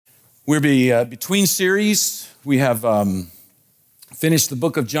We're between series. We have finished the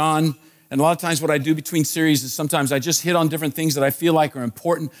book of John. And a lot of times what I do between series is sometimes I just hit on different things that I feel like are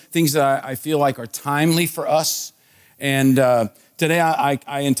important, things that I feel like are timely for us. And today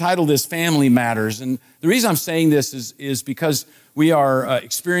I entitled this Family Matters. And the reason I'm saying this is because we are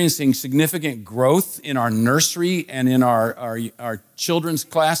experiencing significant growth in our nursery and in our children's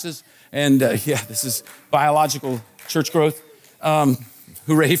classes. And this is biological church growth.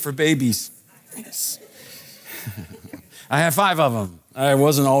 Hooray for babies. Yes. I have 5 of them. I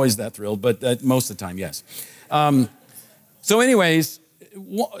wasn't always that thrilled, but most of the time, yes. So anyways,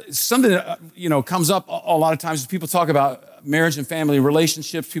 something that, comes up a lot of times is people talk about marriage and family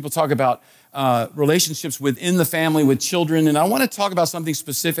relationships. People talk about relationships within the family with children. And I want to talk about something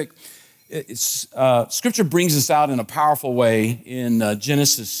specific. Scripture brings us out in a powerful way in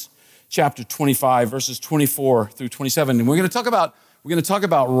Genesis chapter 25, verses 24 through 27. And we're going to talk about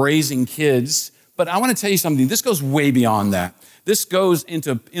raising kids. But I want to tell you something. This goes way beyond that. This goes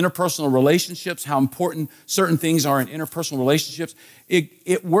into interpersonal relationships, how important certain things are in interpersonal relationships.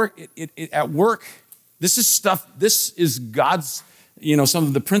 At work, this is God's, some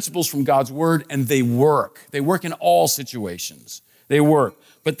of the principles from God's word, and they work. They work in all situations. They work.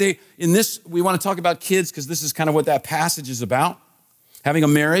 But we want to talk about kids because this is kind of what that passage is about. Having a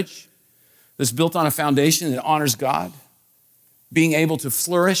marriage that's built on a foundation that honors God, being able to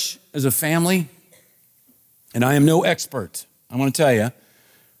flourish as a family. And I am no expert, I want to tell you.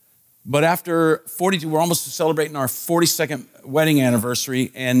 But after 42, we're almost celebrating our 42nd wedding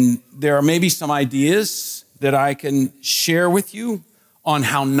anniversary, and there are maybe some ideas that I can share with you on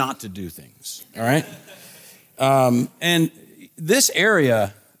how not to do things, all right? And this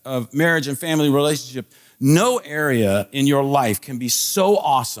area of marriage and family relationship, no area in your life can be so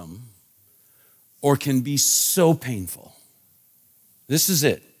awesome or can be so painful. This is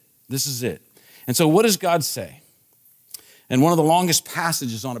it. This is it. And so what does God say? And one of the longest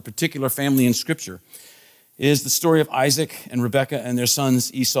passages on a particular family in Scripture is the story of Isaac and Rebekah and their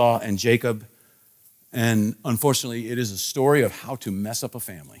sons Esau and Jacob. And unfortunately, it is a story of how to mess up a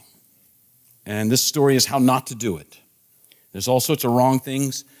family. And this story is how not to do it. There's all sorts of wrong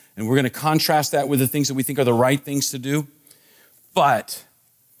things, and we're going to contrast that with the things that we think are the right things to do. But,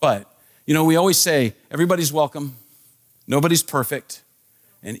 we always say everybody's welcome, nobody's perfect,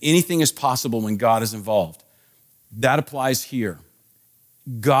 and anything is possible when God is involved. That applies here.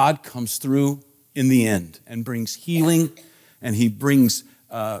 God comes through in the end and brings healing, and he brings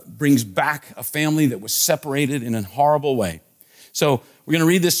back a family that was separated in a horrible way. So we're going to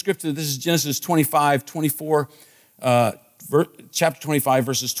read this scripture. This is Genesis 25, 24, chapter 25,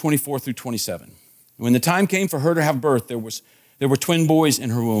 verses 24 through 27. When the time came for her to have birth, there were twin boys in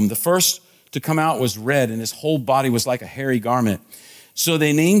her womb. The first to come out was red, and his whole body was like a hairy garment. So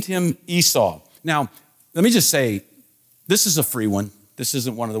they named him Esau. Now, let me just say, this is a free one. This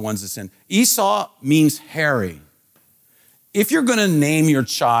isn't one of the ones that's in. Esau means hairy. If you're going to name your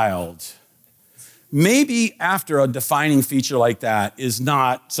child, maybe after a defining feature like that is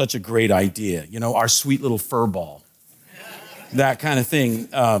not such a great idea. Our sweet little fur ball, that kind of thing.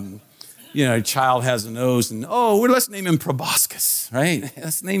 A child has a nose and, let's name him proboscis, right?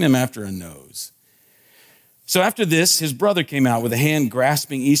 Let's name him after a nose. So after this, his brother came out with a hand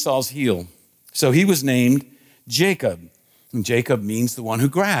grasping Esau's heel. So he was named Jacob. And Jacob means the one who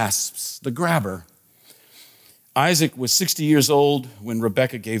grasps, the grabber. Isaac was 60 years old when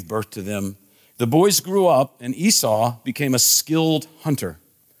Rebekah gave birth to them. The boys grew up, and Esau became a skilled hunter,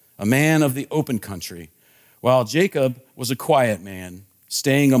 a man of the open country, while Jacob was a quiet man,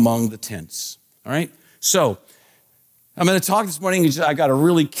 staying among the tents. All right? So I'm going to talk this morning. I got a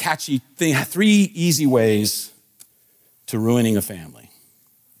really catchy thing, 3 easy ways to ruining a family.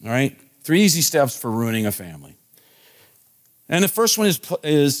 All right? 3 easy steps for ruining a family. And the first one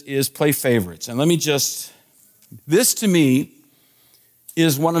is play favorites. And this to me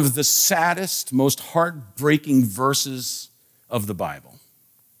is one of the saddest, most heartbreaking verses of the Bible.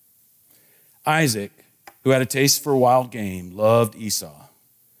 Isaac, who had a taste for wild game, loved Esau,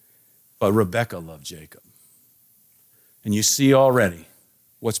 but Rebekah loved Jacob. And you see already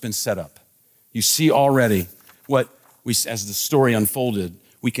what's been set up. You see already as the story unfolded,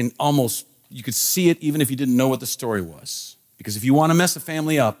 you could see it even if you didn't know what the story was. Because if you want to mess a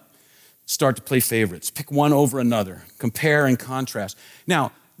family up, start to play favorites. Pick one over another. Compare and contrast.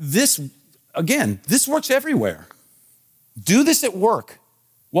 Now, this works everywhere. Do this at work.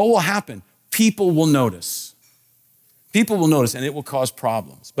 What will happen? People will notice. People will notice, and it will cause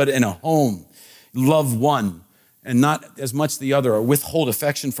problems. But in a home, love one and not as much the other, or withhold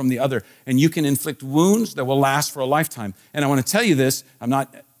affection from the other, and you can inflict wounds that will last for a lifetime. And I want to tell you this, I'm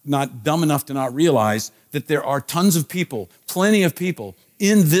not not dumb enough to not realize that there are tons of people, plenty of people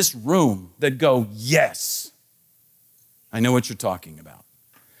in this room that go, yes, I know what you're talking about.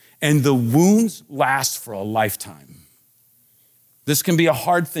 And the wounds last for a lifetime. This can be a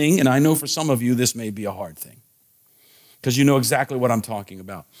hard thing, and I know for some of you this may be a hard thing because you know exactly what I'm talking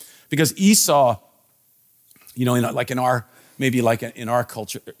about. Because Esau, in our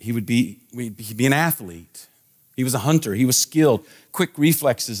culture, he'd be an athlete. He was a hunter. He was skilled, quick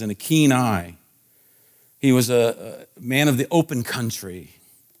reflexes and a keen eye. He was a man of the open country.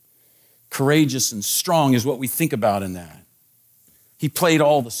 Courageous and strong is what we think about in that. He played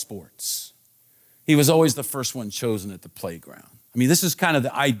all the sports. He was always the first one chosen at the playground. I mean, this is kind of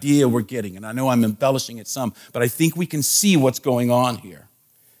the idea we're getting, and I know I'm embellishing it some, but I think we can see what's going on here.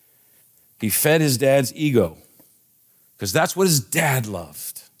 He fed his dad's ego because that's what his dad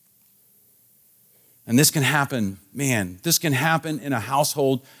loved. And this can happen, this can happen in a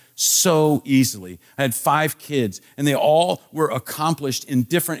household so easily. I had 5 kids, and they all were accomplished in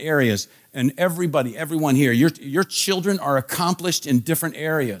different areas. And everyone here, your children are accomplished in different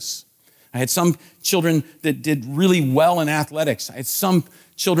areas. I had some children that did really well in athletics. I had some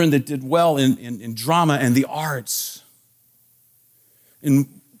children that did well in drama and the arts. And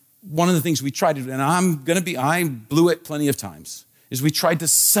one of the things we tried to do, and I blew it plenty of times, is we tried to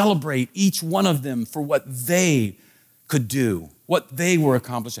celebrate each one of them for what they could do, what they were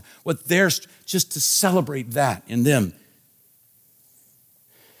accomplishing, what theirs, just to celebrate that in them.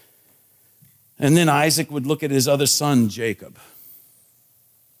 And then Isaac would look at his other son, Jacob,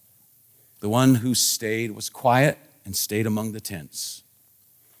 the one who was quiet and stayed among the tents.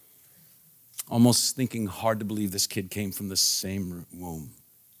 Almost thinking hard to believe this kid came from the same womb.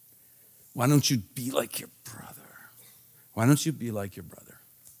 Why don't you be like your brother? Why don't you be like your brother?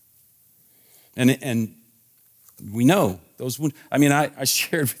 And we know those wounds. I mean, I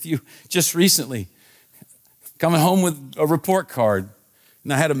shared with you just recently, coming home with a report card,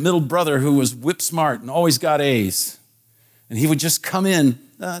 and I had a middle brother who was whip smart and always got A's. And he would just come in,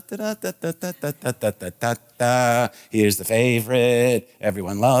 here's the favorite,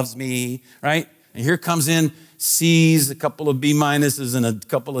 everyone loves me, right? And here comes in C's, a couple of B minuses, and a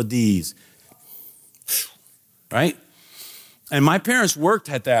couple of D's, right? And my parents worked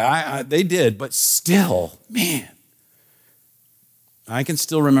at that. They did, but still, man, I can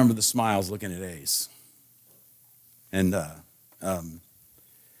still remember the smiles looking at A's. And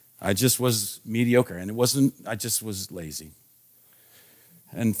I just was mediocre, and I just was lazy.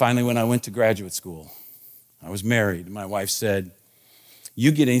 And finally, when I went to graduate school, I was married. My wife said,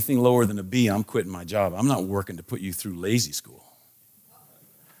 you get anything lower than a B, I'm quitting my job. I'm not working to put you through lazy school.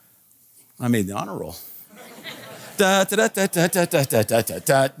 I made the honor roll.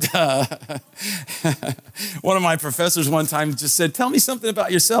 One of my professors one time just said, tell me something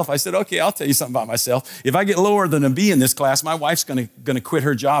about yourself. I said, okay, I'll tell you something about myself. If I get lower than a B in this class, my wife's going to quit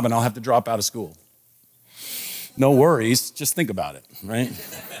her job and I'll have to drop out of school. No worries, just think about it, right?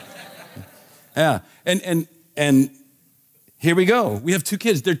 Yeah, and here we go. We have 2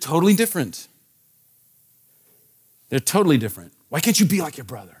 kids. They're totally different. They're totally different. Why can't you be like your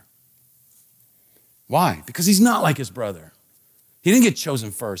brother? Why? Because he's not like his brother. He didn't get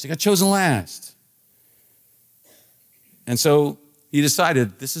chosen first. He got chosen last. And so he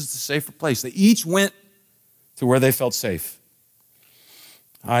decided this is the safer place. They each went to where they felt safe.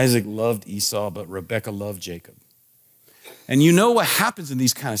 Isaac loved Esau, but Rebekah loved Jacob. And you know what happens in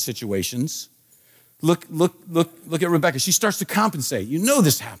these kind of situations. Look at Rebekah. She starts to compensate. You know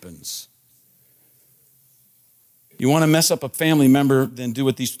this happens. You want to mess up a family member, then do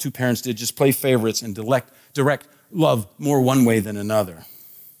what these 2 parents did. Just play favorites and direct love more one way than another.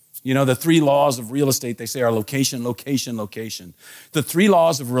 You know, the 3 laws of real estate, they say, are location, location, location. The 3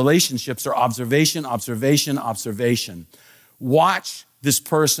 laws of relationships are observation, observation, observation. Watch this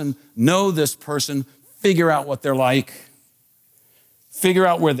person, know this person, figure out what they're like, figure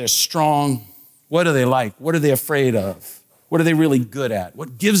out where they're strong. What do they like? What are they afraid of? What are they really good at?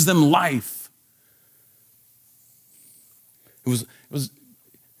 What gives them life? It was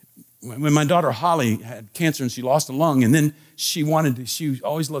when my daughter Holly had cancer and she lost a lung, and then she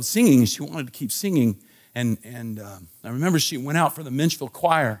always loved singing, and she wanted to keep singing. And I remember she went out for the minstrel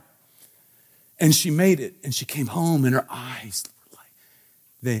choir, and she made it, and she came home, and her eyes were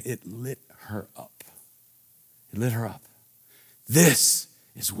like, it lit her up. It lit her up. This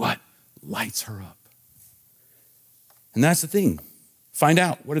is what lights her up. And that's the thing. Find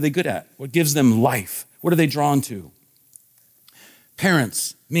out, what are they good at? What gives them life? What are they drawn to?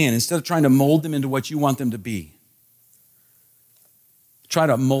 Parents, man, instead of trying to mold them into what you want them to be, try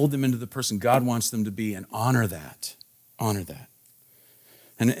to mold them into the person God wants them to be and honor that. Honor that.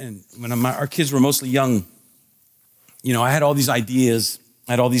 And when our kids were mostly young, I had all these ideas,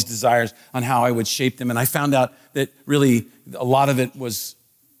 I had all these desires on how I would shape them. And I found out that really a lot of it was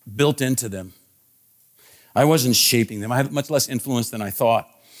built into them. I wasn't shaping them. I had much less influence than I thought.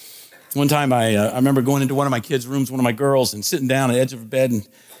 One time I remember going into one of my kids' rooms, one of my girls, and sitting down at the edge of a bed, and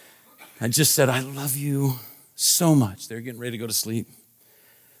I just said, I love you so much. They're getting ready to go to sleep.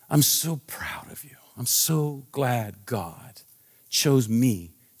 I'm so proud of you. I'm so glad God chose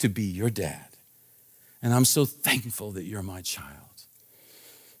me to be your dad. And I'm so thankful that you're my child.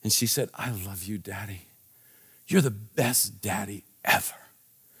 And she said, I love you, Daddy. You're the best daddy ever.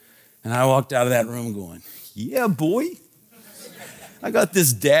 And I walked out of that room going, yeah, boy. I got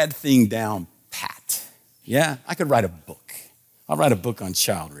this dad thing down pat. Yeah, I could write a book. I'll write a book on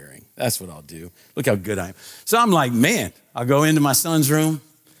child rearing. That's what I'll do. Look how good I am. So I'm like, man, I'll go into my son's room.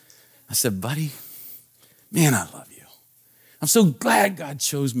 I said, buddy, man, I love you. I'm so glad God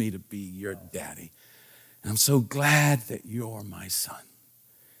chose me to be your daddy. And I'm so glad that you're my son.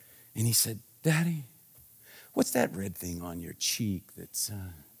 And he said, Daddy, what's that red thing on your cheek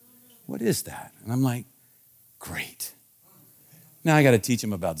what is that? And I'm like, great. Now I got to teach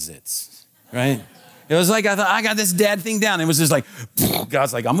him about zits, right? It was like I thought, I got this dad thing down. It was just like,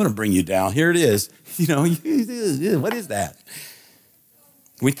 God's like, I'm going to bring you down. Here it is. What is that?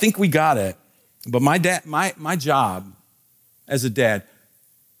 We think we got it. But my job as a dad,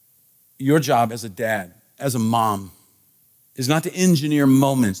 your job as a dad, as a mom, is not to engineer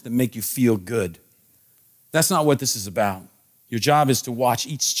moments that make you feel good. That's not what this is about. Your job is to watch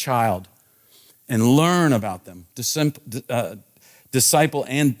each child and learn about them, disciple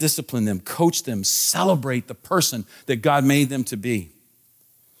and discipline them, coach them, celebrate the person that God made them to be.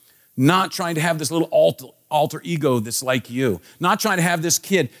 Not trying to have this little alter ego that's like you. Not trying to have this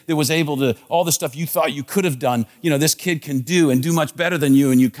kid that was able to, all the stuff you thought you could have done, this kid can do and do much better than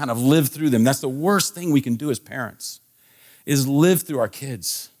you, and you kind of live through them. That's the worst thing we can do as parents, is live through our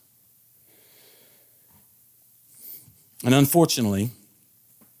kids. And unfortunately,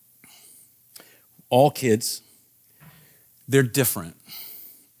 all kids, they're different.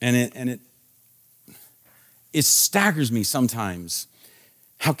 And it staggers me sometimes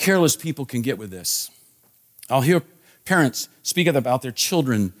how careless people can get with this. I'll hear parents speak about their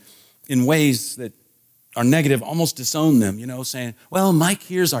children in ways that are negative, almost disown them, saying, well, Mike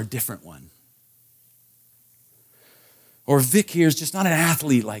here's our different one. Or Vic here's just not an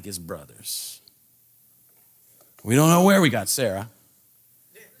athlete like his brothers. We don't know where we got Sarah.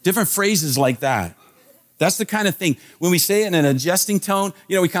 Different phrases like that. That's the kind of thing. When we say it in an adjusting tone,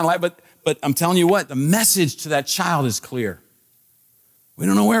 we kind of like, but I'm telling you what, the message to that child is clear. We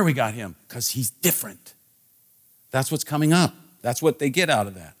don't know where we got him because he's different. That's what's coming up. That's what they get out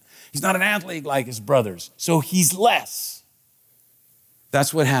of that. He's not an athlete like his brothers, so he's less.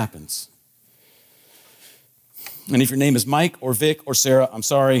 That's what happens. And if your name is Mike or Vic or Sarah, I'm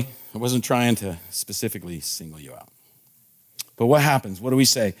sorry. I wasn't trying to specifically single you out. But what happens? What do we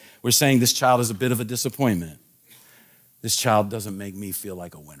say? We're saying this child is a bit of a disappointment. This child doesn't make me feel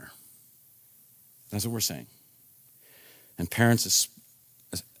like a winner. That's what we're saying. And parents,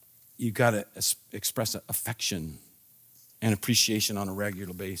 you got to express affection and appreciation on a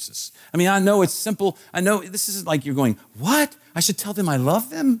regular basis. I mean, I know it's simple. I know this isn't like you're going, what? I should tell them I love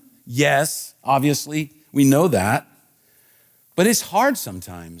them? Yes, obviously. We know that. But it's hard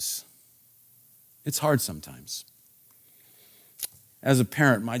sometimes. It's hard sometimes. As a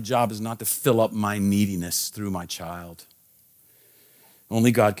parent, my job is not to fill up my neediness through my child.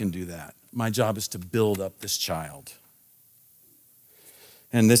 Only God can do that. My job is to build up this child.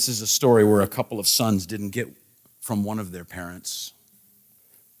 And this is a story where a couple of sons didn't get from one of their parents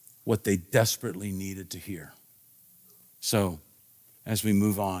what they desperately needed to hear. So, as we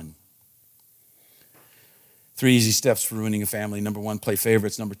move on, 3 easy steps for ruining a family. Number 1, play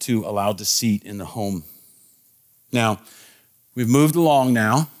favorites. Number 2, allow deceit in the home. Now, we've moved along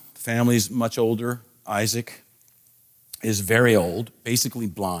now. The family's much older. Isaac is very old, basically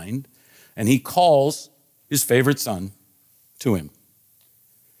blind, and he calls his favorite son to him.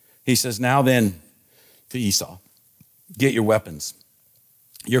 He says, now then, to Esau, get your weapons,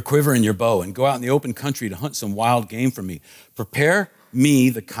 your quiver and your bow, and go out in the open country to hunt some wild game for me. Prepare me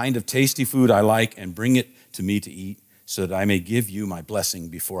the kind of tasty food I like and bring it to me to eat so that I may give you my blessing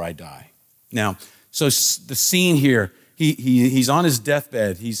before I die. Now, so the scene here, he's on his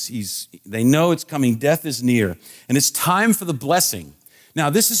deathbed. They know it's coming. Death is near. And it's time for the blessing. Now,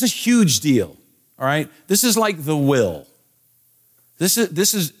 this is a huge deal, all right? This is like the will. This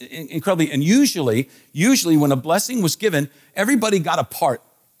is incredibly, and usually when a blessing was given, everybody got a part.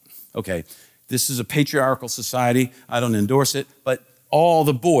 Okay, this is a patriarchal society. I don't endorse it, but all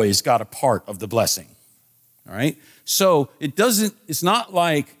the boys got a part of the blessing. All right? So it's not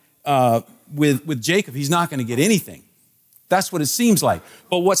like with Jacob, he's not going to get anything. That's what it seems like.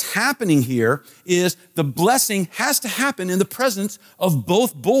 But what's happening here is the blessing has to happen in the presence of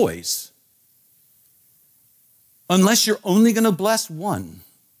both boys. Unless you're only going to bless one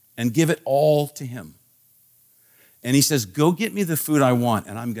and give it all to him. And he says, go get me the food I want,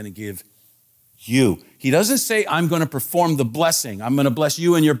 and I'm going to give you. He doesn't say, I'm going to perform the blessing. I'm going to bless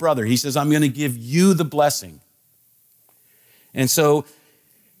you and your brother. He says, I'm going to give you the blessing. And so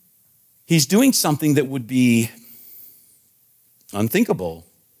he's doing something that would be unthinkable.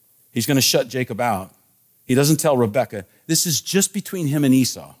 He's going to shut Jacob out. He doesn't tell Rebekah. This is just between him and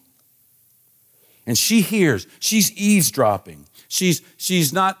Esau. And she hears. She's eavesdropping.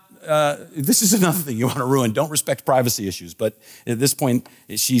 She's not, this is another thing you want to ruin. Don't respect privacy issues. But at this point,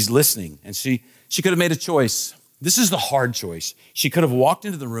 she's listening. And she could have made a choice. This is the hard choice. She could have walked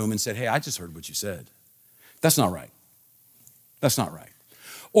into the room and said, hey, I just heard what you said. That's not right. That's not right.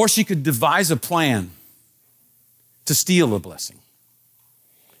 Or she could devise a plan to steal a blessing.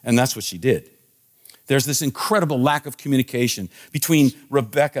 And that's what she did. There's this incredible lack of communication between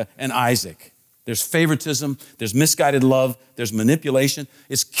Rebekah and Isaac. There's favoritism, there's misguided love, there's manipulation.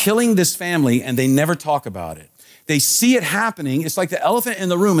 It's killing this family, and they never talk about it. They see it happening. It's like the elephant in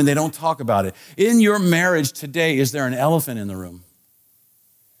the room, and they don't talk about it. In your marriage today, is there an elephant in the room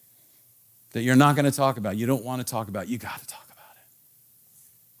that you're not going to talk about? You don't want to talk about. You got to talk about it.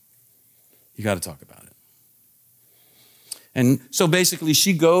 You got to talk about it. And so basically,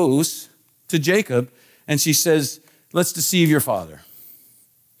 she goes to Jacob, and she says, let's deceive your father.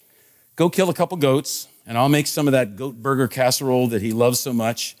 Go kill a couple goats, and I'll make some of that goat burger casserole that he loves so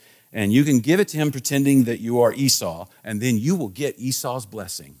much, and you can give it to him pretending that you are Esau, and then you will get Esau's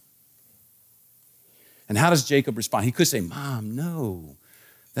blessing. And how does Jacob respond? He could say, Mom, no,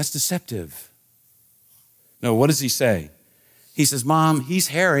 that's deceptive. No, what does he say? He says, Mom, he's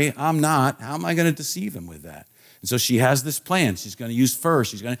hairy, I'm not. How am I going to deceive him with that? And so she has this plan. She's going to use fur.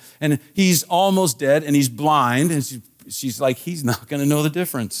 And he's almost dead, and he's blind, and she's like, he's not going to know the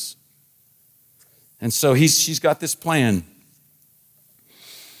difference. And so she's got this plan.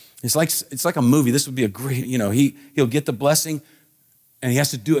 It's like a movie. This would be a great, he'll get the blessing, and he has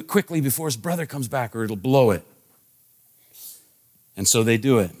to do it quickly before his brother comes back, or it'll blow it. And so they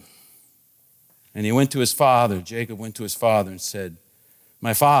do it. And he went to his father. Jacob went to his father and said,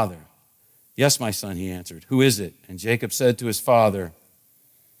 my father. Yes, my son, he answered. Who is it? And Jacob said to his father,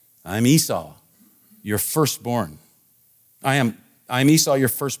 I'm Esau, your firstborn. I'm Esau, your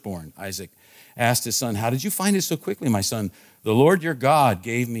firstborn. Isaac asked his son, how did you find it so quickly, my son? The Lord your God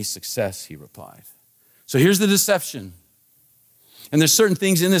gave me success, he replied. So here's the deception. And there's certain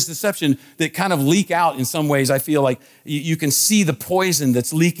things in this deception that kind of leak out in some ways. I feel like you can see the poison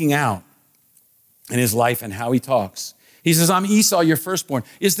that's leaking out in his life and how he talks. He says, I'm Esau, your firstborn.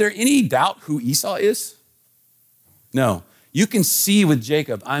 Is there any doubt who Esau is? No. You can see with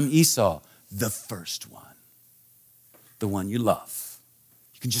Jacob, I'm Esau, the first one. The one you love.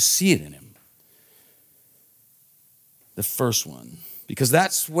 You can just see it in him. The first one. Because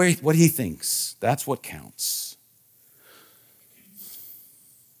that's what he thinks. That's what counts.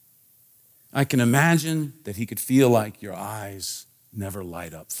 I can imagine that he could feel like your eyes never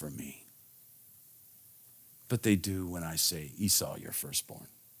light up for me. But they do when I say, Esau, your firstborn.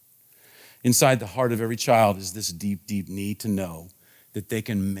 Inside the heart of every child is this deep, deep need to know that they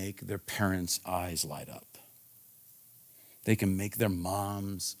can make their parents' eyes light up. They can make their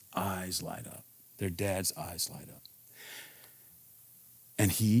mom's eyes light up, their dad's eyes light up. And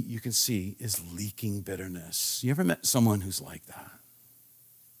he, you can see, is leaking bitterness. You ever met someone who's like that?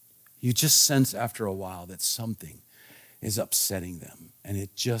 You just sense after a while that something is upsetting them, and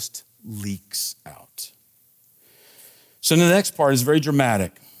it just leaks out. So the next part is very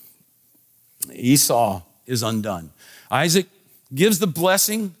dramatic. Esau is undone. Isaac gives the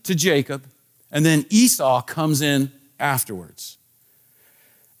blessing to Jacob, and then Esau comes in afterwards.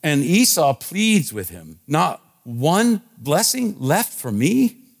 And Esau pleads with him, not one blessing left for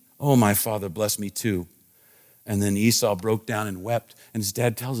me? Oh, my father, bless me too. And then Esau broke down and wept, and his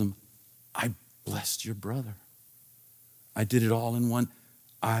dad tells him, I blessed your brother. I did it all in one.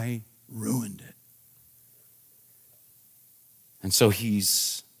 I ruined it. And so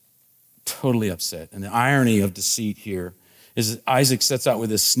he's totally upset. And the irony of deceit here is that Isaac sets out with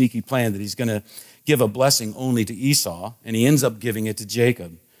this sneaky plan that he's going to give a blessing only to Esau, and he ends up giving it to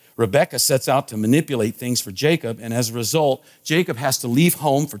Jacob. Rebekah sets out to manipulate things for Jacob, and as a result, Jacob has to leave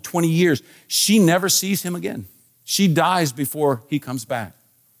home for 20 years. She never sees him again. She dies before he comes back.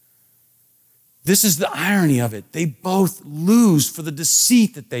 This is the irony of it. They both lose for the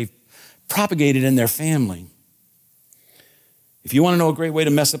deceit that they've propagated in their family. If you want to know a great way to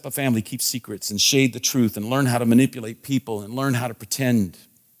mess up a family, keep secrets and shade the truth and learn how to manipulate people and learn how to pretend.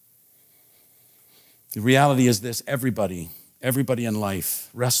 The reality is this: everybody in life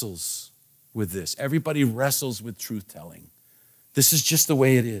wrestles with this. Everybody wrestles with truth-telling. This is just the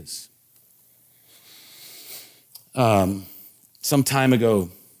way it is. Some time ago,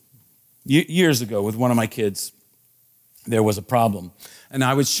 years ago, with one of my kids, there was a problem. And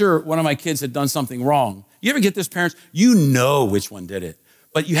I was sure one of my kids had done something wrong. You ever get this, parents? You know which one did it,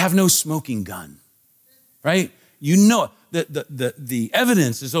 but you have no smoking gun, right? You know the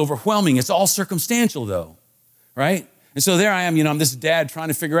evidence is overwhelming. It's all circumstantial, though, right? And so there I am, I'm this dad trying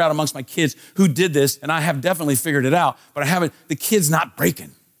to figure out amongst my kids who did this, and I have definitely figured it out, but the kid's not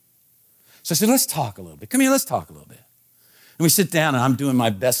breaking. So I said, let's talk a little bit. Come here, let's talk a little bit. And we sit down, and I'm doing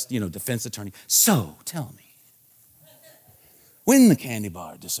my best, defense attorney. So, tell me, when the candy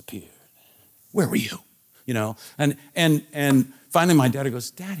bar disappeared, where were you? And finally my daddy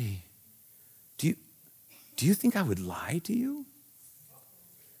goes, Daddy, do you think I would lie to you?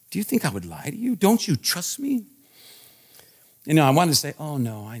 Do you think I would lie to you? Don't you trust me? I wanted to say, oh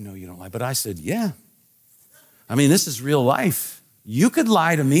no, I know you don't lie. But I said, yeah. This is real life. You could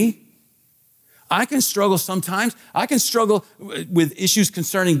lie to me. I can struggle sometimes. I can struggle with issues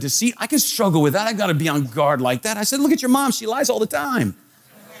concerning deceit. I can struggle with that. I got to be on guard like that. I said, look at your mom. She lies all the time,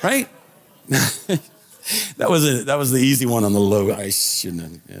 right? That was the easy one on the low. I shouldn't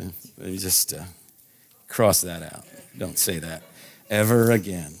have. Yeah. Let me just cross that out. Don't say that ever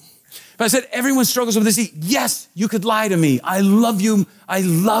again. But I said, everyone struggles with deceit. Yes, you could lie to me. I love you. I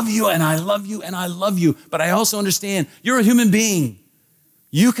love you, and I love you, and I love you. But I also understand you're a human being.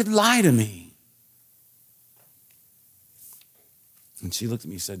 You could lie to me. And she looked at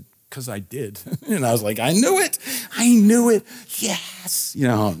me and said, because I did. And I was like, I knew it. Yes.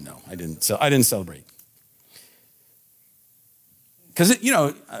 No, I didn't celebrate. Because,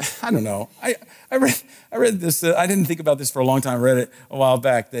 I don't know. I read this. I didn't think about this for a long time. I read it a while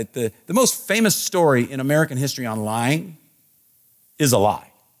back, that the most famous story in American history on lying is a lie.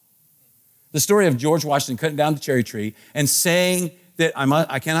 The story of George Washington cutting down the cherry tree and saying that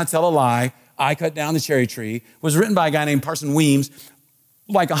I cannot tell a lie, I cut down the cherry tree, was written by a guy named Parson Weems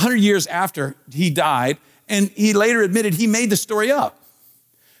like 100 years after he died, and he later admitted he made the story up.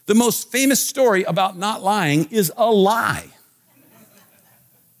 The most famous story about not lying is a lie.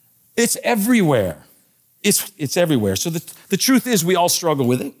 It's everywhere. It's everywhere. So the truth is we all struggle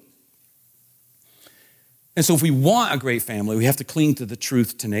with it. And so if we want a great family, we have to cling to the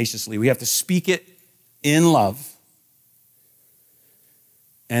truth tenaciously. We have to speak it in love.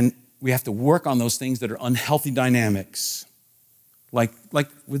 And we have to work on those things that are unhealthy dynamics, like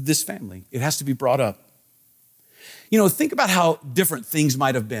with this family. It has to be brought up. Think about how different things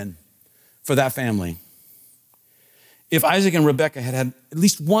might have been for that family if Isaac and Rebekah had at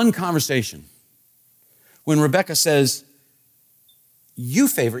least one conversation when Rebekah says, you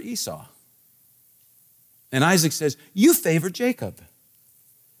favor Esau. And Isaac says, you favor Jacob.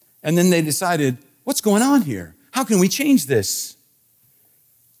 And then they decided, what's going on here? How can we change this?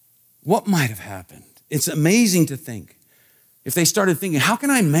 What might have happened? It's amazing to think. If they started thinking, how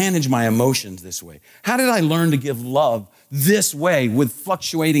can I manage my emotions this way? How did I learn to give love this way with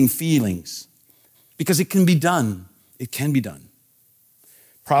fluctuating feelings? Because it can be done. It can be done.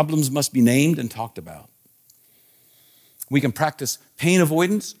 Problems must be named and talked about. We can practice pain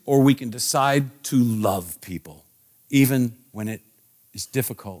avoidance, or we can decide to love people, even when it is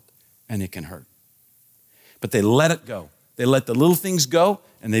difficult and it can hurt. But they let it go. They let the little things go,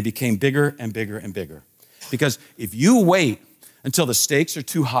 and they became bigger and bigger and bigger. Because if you wait until the stakes are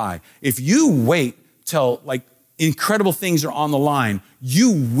too high, if you wait till incredible things are on the line,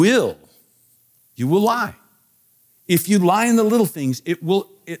 you will lie. If you lie in the little things,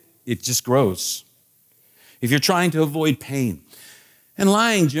 it just grows. If you're trying to avoid pain, and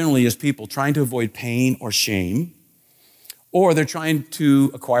lying generally is people trying to avoid pain or shame, or they're trying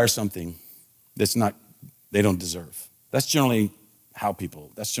to acquire something they don't deserve. That's generally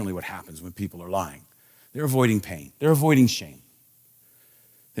what happens when people are lying. They're avoiding pain. They're avoiding shame.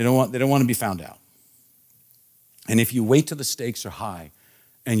 They don't want to be found out. And if you wait till the stakes are high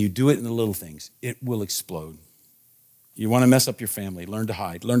and you do it in the little things, it will explode. You want to mess up your family, learn to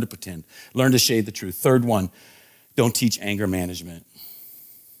hide, learn to pretend, learn to shade the truth. Third one, don't teach anger management.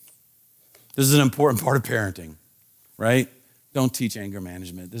 This is an important part of parenting, right? Don't teach anger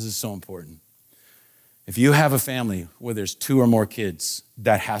management. This is so important. If you have a family where there's 2 or more kids,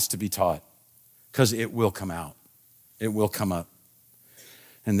 that has to be taught, because it will come out. It will come up.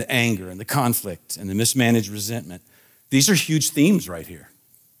 and the anger and the conflict and the mismanaged resentment. These are huge themes right here.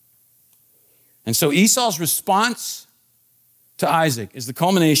 And so Esau's response to Isaac is the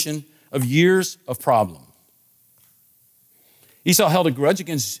culmination of years of problem. Esau held a grudge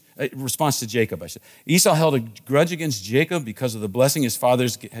against, response to Jacob, I said. Esau held a grudge against Jacob because of the blessing his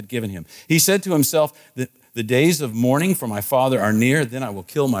fathers had given him. He said to himself that the days of mourning for my father are near, then I will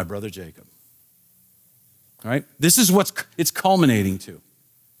kill my brother Jacob. All right? This is what it's culminating to.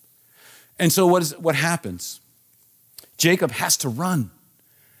 And so what happens? Jacob has to run.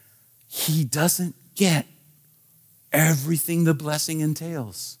 He doesn't get everything the blessing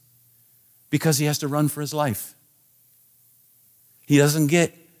entails because he has to run for his life. He doesn't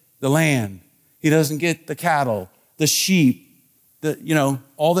get the land. He doesn't get the cattle, the sheep,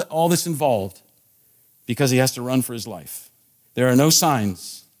 all that's involved because he has to run for his life. There are no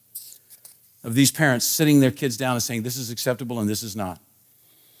signs of these parents sitting their kids down and saying, this is acceptable and this is not.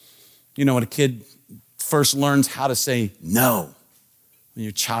 You know, when a kid first learns how to say no, when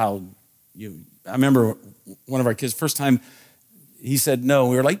your child, I remember one of our kids, first time he said no,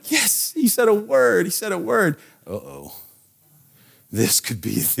 we were like, yes, he said a word. Uh-oh. This could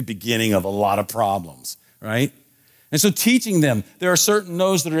be the beginning of a lot of problems, right? And so teaching them, there are certain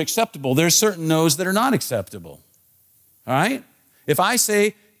no's that are acceptable. There are certain no's that are not acceptable, all right? If I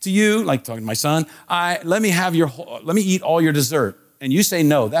say to you, like talking to my son, let me eat all your dessert, and you say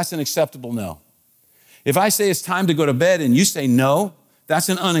no, that's an acceptable no. If I say it's time to go to bed and you say no, that's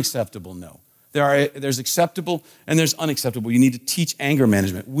an unacceptable no. There's acceptable and there's unacceptable. You need to teach anger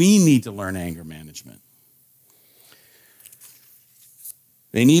management. We need to learn anger management.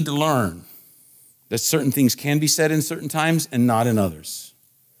 They need to learn that certain things can be said in certain times and not in others.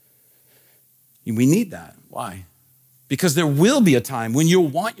 We need that. Why? Because there will be a time when you'll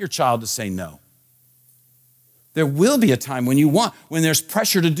want your child to say no. There will be a time when there's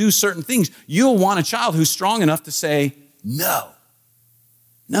pressure to do certain things, you'll want a child who's strong enough to say no.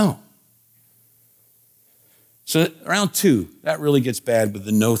 No. So around 2, that really gets bad with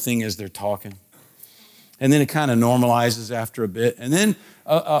the no thing as they're talking. And then it kind of normalizes after a bit. And then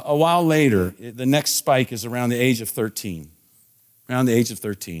a while later, the next spike is around the age of 13. Around the age of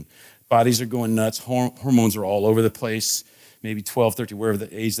 13. Bodies are going nuts. Hormones are all over the place. Maybe 12, 13, wherever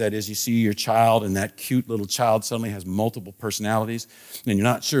the age that is. You see your child, and that cute little child suddenly has multiple personalities. And you're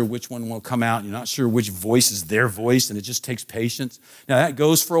not sure which one will come out. You're not sure which voice is their voice, and it just takes patience. Now, that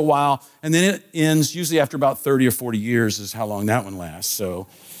goes for a while, and then it ends usually after about 30 or 40 years is how long that one lasts. So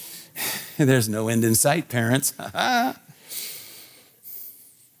there's no end in sight, parents.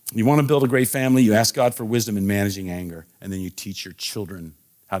 You want to build a great family, you ask God for wisdom in managing anger, and then you teach your children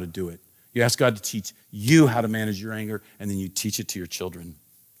how to do it. You ask God to teach you how to manage your anger, and then you teach it to your children.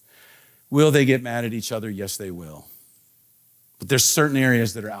 Will they get mad at each other? Yes, they will. But there's certain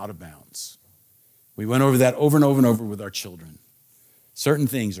areas that are out of bounds. We went over that over and over and over with our children. Certain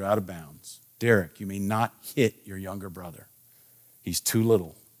things are out of bounds. Derek, you may not hit your younger brother. He's too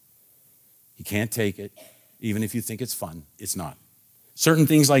little. He can't take it. Even if you think it's fun, it's not. Certain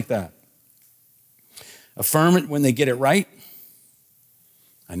things like that. Affirm it when they get it right.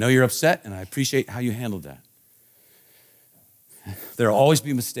 I know you're upset, and I appreciate how you handled that. There will always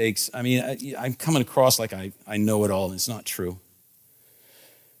be mistakes. I mean, I'm coming across like I know it all, and it's not true.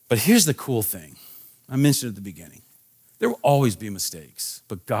 But here's the cool thing. I mentioned at the beginning. There will always be mistakes,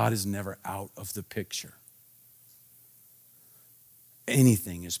 but God is never out of the picture.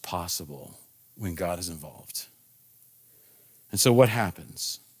 Anything is possible when God is involved. And so what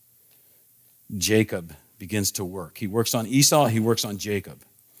happens? Jacob begins to work. He works on Esau, he works on Jacob.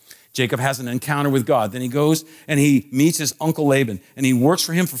 Jacob has an encounter with God. Then he goes and he meets his uncle Laban, and he works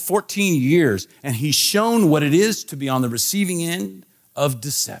for him for 14 years, and he's shown what it is to be on the receiving end of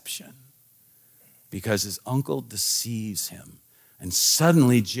deception because his uncle deceives him. And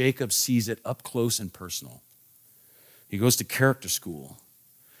suddenly Jacob sees it up close and personal. He goes to character school,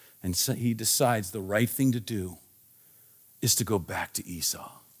 and so he decides the right thing to do is to go back to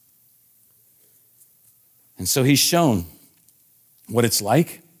Esau. And so he's shown what it's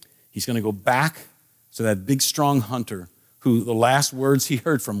like. He's going to go back to that big, strong hunter who the last words he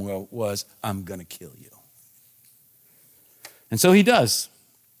heard from was, I'm going to kill you. And so he does.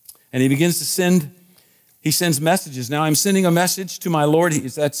 And he begins to sends messages. Now I'm sending a message to my Lord.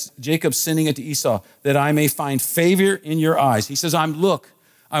 That's Jacob sending it to Esau, that I may find favor in your eyes. He says, look,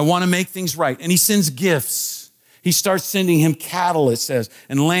 I want to make things right. And he sends gifts. He starts sending him cattle, it says,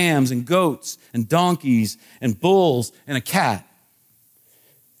 and lambs and goats and donkeys and bulls and a cat.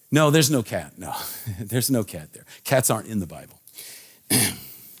 No, there's no cat. No, there's no cat there. Cats aren't in the Bible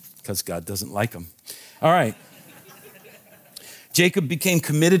because God doesn't like them. All right. Jacob became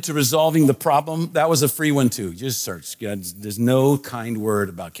committed to resolving the problem. That was a free one too. Just search. There's no kind word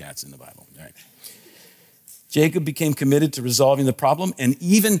about cats in the Bible. All right. Jacob became committed to resolving the problem, and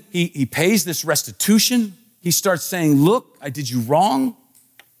even he pays this restitution. He starts saying, look, I did you wrong.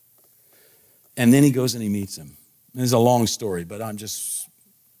 And then he goes and he meets him. It's a long story, but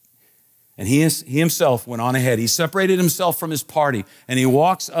and he himself went on ahead. He separated himself from his party, and he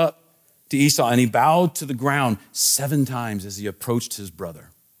walks up to Esau, and he bowed to the ground 7 times as he approached his brother.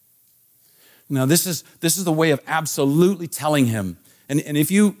 Now, this is the way of absolutely telling him. And if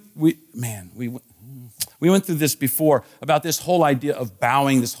we went through this before about this whole idea of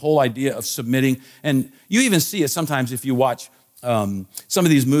bowing, this whole idea of submitting. And you even see it sometimes if you watch some of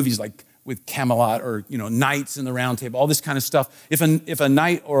these movies like with Camelot or, knights in the round table, all this kind of stuff. If a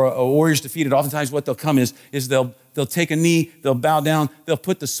knight or a warrior's defeated, oftentimes what they'll come is they'll take a knee, they'll bow down, they'll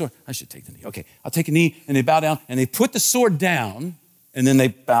put the sword. I should take the knee. Okay, I'll take a knee, and they bow down, and they put the sword down, and then they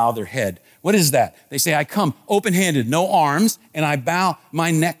bow their head. What is that? They say, I come open-handed, no arms, and I bow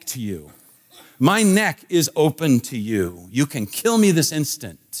my neck to you. My neck is open to you. You can kill me this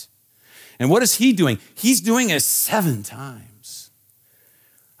instant. And what is he doing? He's doing it 7 times.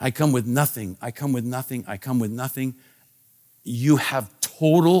 I come with nothing. I come with nothing. I come with nothing. You have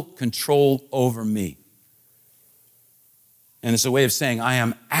total control over me. And it's a way of saying I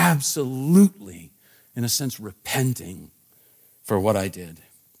am absolutely, in a sense, repenting for what I did.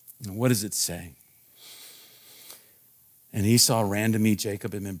 And what does it say? And Esau ran to meet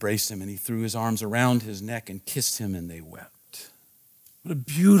Jacob and embraced him, and he threw his arms around his neck and kissed him, and they wept. What a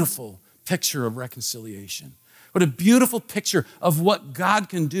beautiful picture of reconciliation. What a beautiful picture of what God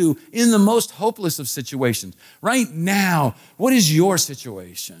can do in the most hopeless of situations. Right now, what is your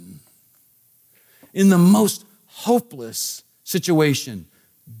situation? In the most hopeless situation,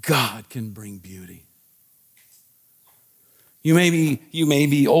 God can bring beauty. You may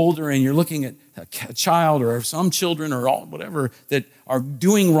be older and you're looking at a child or some children or whatever that are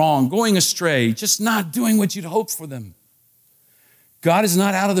doing wrong, going astray, just not doing what you'd hoped for them. God is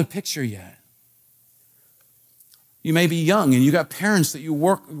not out of the picture yet. You may be young and you got parents that you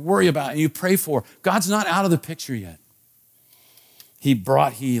worry about and you pray for. God's not out of the picture yet. He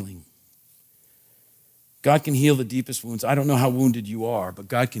brought healing. God can heal the deepest wounds. I don't know how wounded you are, but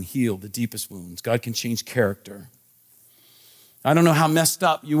God can heal the deepest wounds. God can change character. I don't know how messed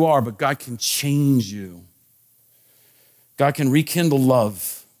up you are, but God can change you. God can rekindle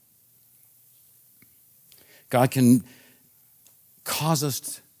love. God can cause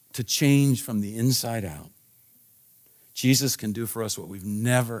us to change from the inside out. Jesus can do for us what we've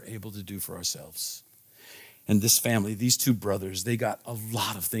never able to do for ourselves. And this family, these 2 brothers, they got a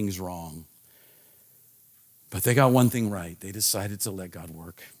lot of things wrong. But they got one thing right. They decided to let God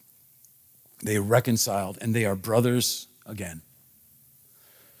work. They reconciled, and they are brothers again.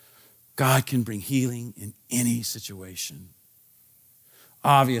 God can bring healing in any situation.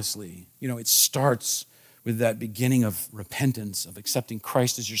 Obviously, it starts with that beginning of repentance, of accepting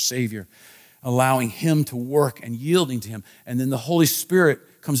Christ as your Savior, allowing him to work and yielding to him. And then the Holy Spirit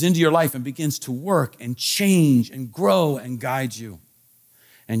comes into your life and begins to work and change and grow and guide you.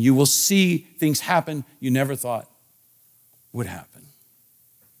 And you will see things happen you never thought would happen.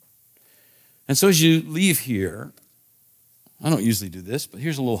 And so as you leave here, I don't usually do this, but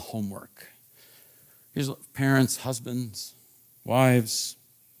here's a little homework. Here's parents, husbands, wives.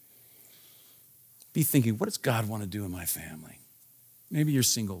 Be thinking, what does God want to do in my family? Maybe you're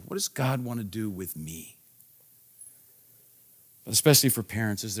single. What does God want to do with me? But especially for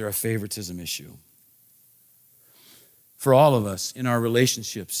parents, is there a favoritism issue? For all of us in our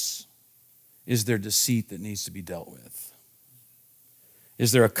relationships, is there deceit that needs to be dealt with?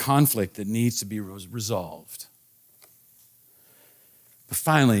 Is there a conflict that needs to be resolved? But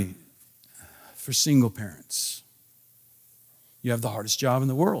finally, for single parents, you have the hardest job in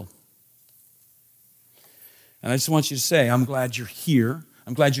the world. And I just want you to say, I'm glad you're here.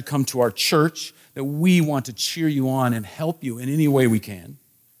 I'm glad you come to our church, that we want to cheer you on and help you in any way we can.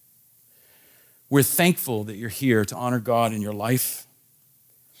 We're thankful that you're here to honor God in your life.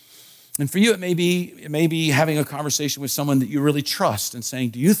 And for you, it may be having a conversation with someone that you really trust and saying,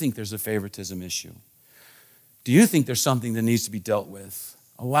 do you think there's a favoritism issue? Do you think there's something that needs to be dealt with?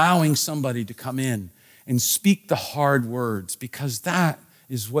 Allowing somebody to come in and speak the hard words, because that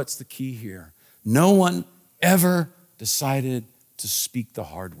is what's the key here. No one ever decided to speak the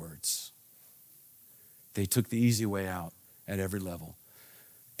hard words. They took the easy way out at every level.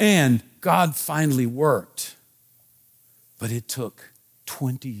 And God finally worked, but it took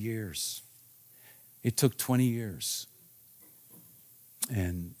 20 years. It took 20 years.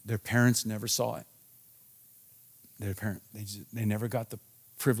 And their parents never saw it. their parent, they never got the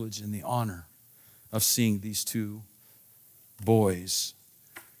privilege and the honor of seeing these two boys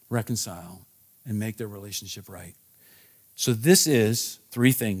reconcile and make their relationship right. So this is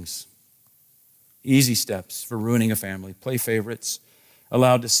 3 things. Easy steps for ruining a family. Play favorites,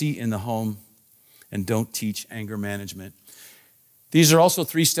 allow deceit in the home, and don't teach anger management. These are also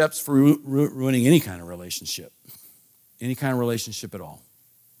 3 steps for ruining any kind of relationship. Any kind of relationship at all.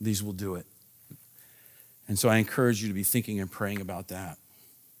 These will do it. And so I encourage you to be thinking and praying about that.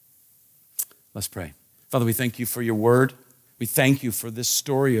 Let's pray. Father, we thank you for your word. We thank you for this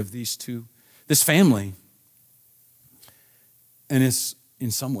story of these two, this family. And it's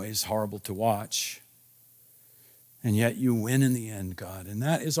in some ways horrible to watch. And yet you win in the end, God. And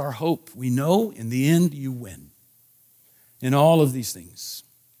that is our hope. We know in the end you win. In all of these things.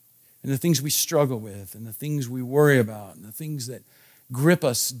 And the things we struggle with, and the things we worry about, and the things that grip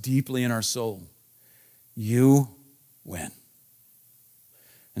us deeply in our soul. You win.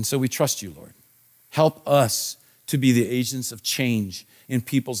 And so we trust you, Lord. Help us to be the agents of change in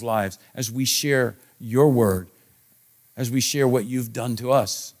people's lives as we share your word, as we share what you've done to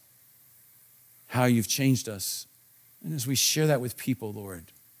us, how you've changed us. And as we share that with people,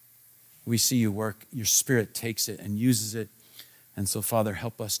 Lord, we see you work. Your Spirit takes it and uses it. And so, Father,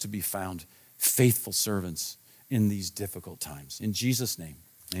 help us to be found faithful servants in these difficult times. In Jesus' name,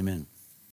 amen.